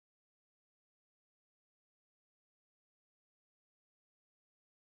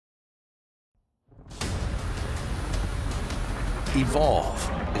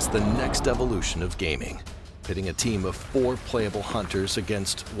Evolve is the next evolution of gaming, pitting a team of 4 playable hunters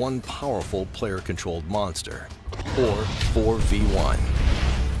against 1 powerful player-controlled monster, or 4v1.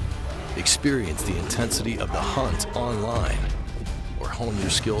 Experience the intensity of the hunt online, or hone your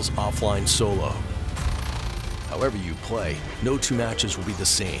skills offline solo. However you play, no 2 matches will be the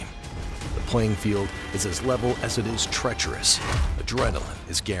same. The playing field is as level as it is treacherous. Adrenaline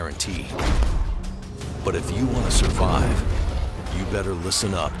is guaranteed. But if you want to survive, you better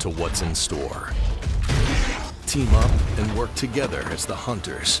listen up to what's in store. Team up and work together as the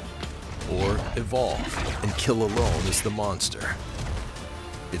hunters, or evolve and kill alone as the monster.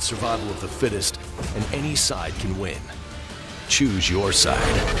 It's survival of the fittest, and any side can win. Choose your side.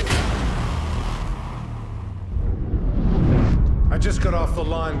 I just got off the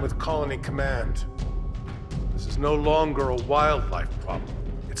line with Colony Command. This is no longer a wildlife problem.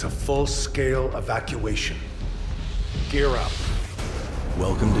 It's a full-scale evacuation. Gear up.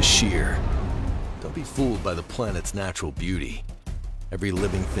 Welcome to Sheer. Don't be fooled by the planet's natural beauty. Every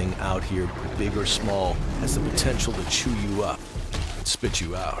living thing out here, big or small, has the potential to chew you up and spit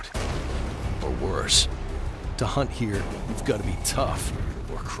you out. Or worse. To hunt here, you've got to be tough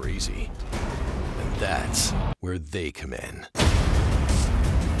or crazy. And that's where they come in.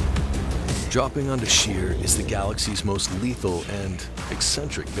 Dropping onto Sheer is the galaxy's most lethal and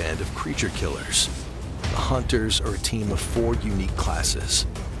eccentric band of creature killers. The Hunters are a team of 4 unique classes.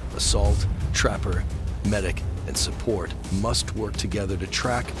 Assault, Trapper, Medic, and Support must work together to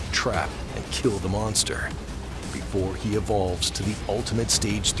track, trap, and kill the monster before he evolves to the ultimate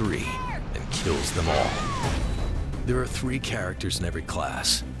Stage 3 and kills them all. There are 3 characters in every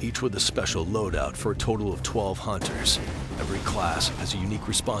class, each with a special loadout for a total of 12 hunters. Every class has a unique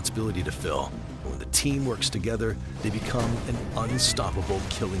responsibility to fill, and when the team works together, they become an unstoppable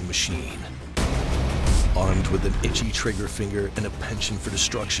killing machine. Armed with an itchy trigger finger and a penchant for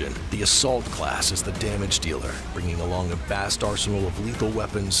destruction, the Assault class is the damage dealer, bringing along a vast arsenal of lethal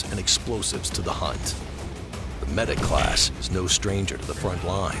weapons and explosives to the hunt. The Medic class is no stranger to the front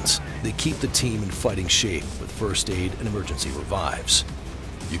lines. They keep the team in fighting shape with first aid and emergency revives.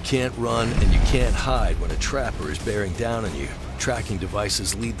 You can't run and you can't hide when a trapper is bearing down on you. Tracking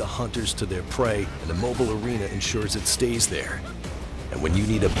devices lead the hunters to their prey, and the mobile arena ensures it stays there. And when you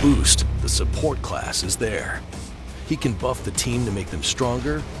need a boost, the Support class is there. He can buff the team to make them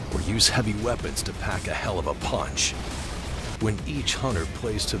stronger, or use heavy weapons to pack a hell of a punch. When each hunter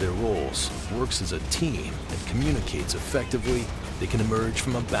plays to their roles, works as a team, and communicates effectively, they can emerge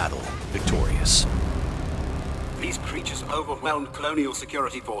from a battle victorious. These creatures overwhelmed colonial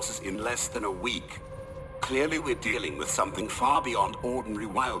security forces in less than a week. Clearly we're dealing with something far beyond ordinary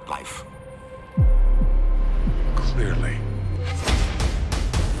wildlife. Clearly.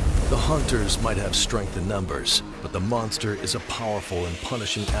 The hunters might have strength in numbers, but the monster is a powerful and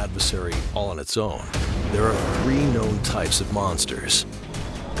punishing adversary all on its own. There are 3 known types of monsters.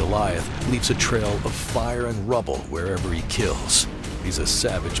 Goliath leaves a trail of fire and rubble wherever he kills. He's a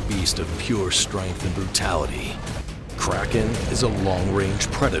savage beast of pure strength and brutality. Kraken is a long-range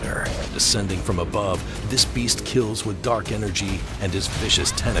predator. Descending from above, this beast kills with dark energy and his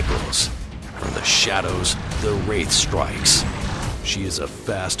vicious tentacles. From the shadows, the Wraith strikes. She is a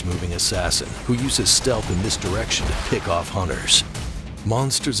fast-moving assassin who uses stealth and misdirection to pick off hunters.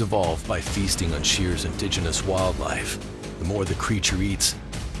 Monsters evolve by feasting on Sheer's indigenous wildlife. The more the creature eats,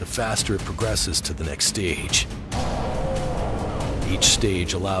 the faster it progresses to the next stage. Each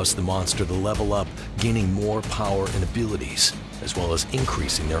stage allows the monster to level up, gaining more power and abilities, as well as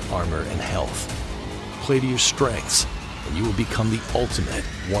increasing their armor and health. Play to your strengths, and you will become the ultimate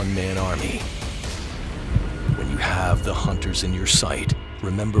one-man army. When you have the hunters in your sight,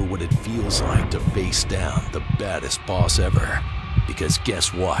 remember what it feels like to face down the baddest boss ever. Because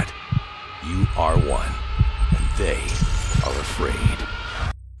guess what? You are one, and they are afraid.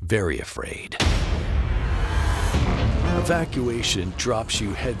 Very afraid. Evacuation drops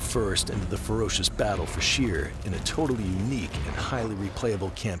you headfirst into the ferocious battle for Sheer in a totally unique and highly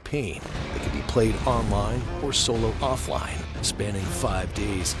replayable campaign that can be played online or solo offline. Spanning 5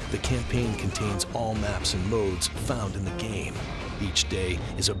 days, the campaign contains all maps and modes found in the game. Each day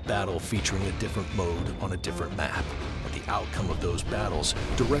is a battle featuring a different mode on a different map, and the outcome of those battles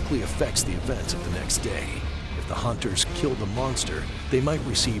directly affects the events of the next day. If the hunters kill the monster, they might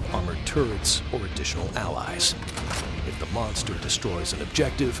receive armored turrets or additional allies. If the monster destroys an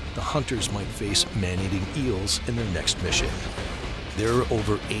objective, the hunters might face man-eating eels in their next mission. There are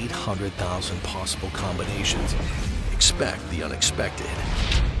over 800,000 possible combinations. Expect the unexpected.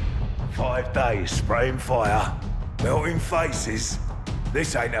 5 days spraying fire, melting faces.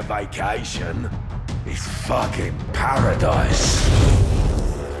 This ain't a vacation. It's fucking paradise.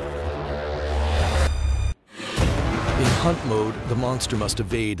 In hunt mode, the monster must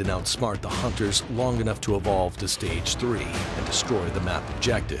evade and outsmart the hunters long enough to evolve to Stage 3 and destroy the map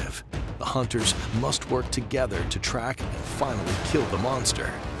objective. The hunters must work together to track and finally kill the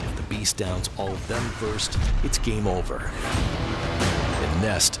monster. If the beast downs all of them first, it's game over. In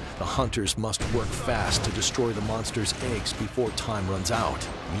Nest, the hunters must work fast to destroy the monster's eggs before time runs out.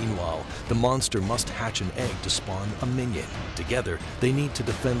 Meanwhile, the monster must hatch an egg to spawn a minion. Together, they need to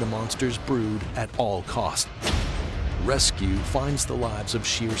defend the monster's brood at all costs. Rescue finds the lives of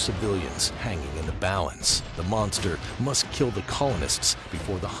Sheer civilians hanging in the balance. The monster must kill the colonists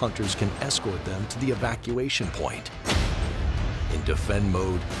before the hunters can escort them to the evacuation point. In Defend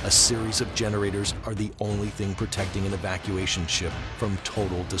mode, a series of generators are the only thing protecting an evacuation ship from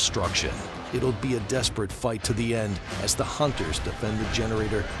total destruction. It'll be a desperate fight to the end as the hunters defend the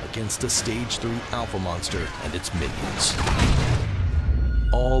generator against a Stage 3 alpha monster and its minions.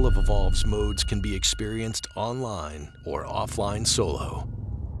 All of Evolve's modes can be experienced online or offline solo.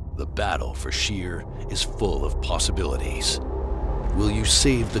 The battle for Sheer is full of possibilities. Will you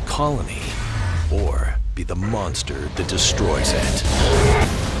save the colony or be the monster that destroys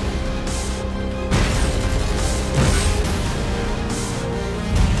it?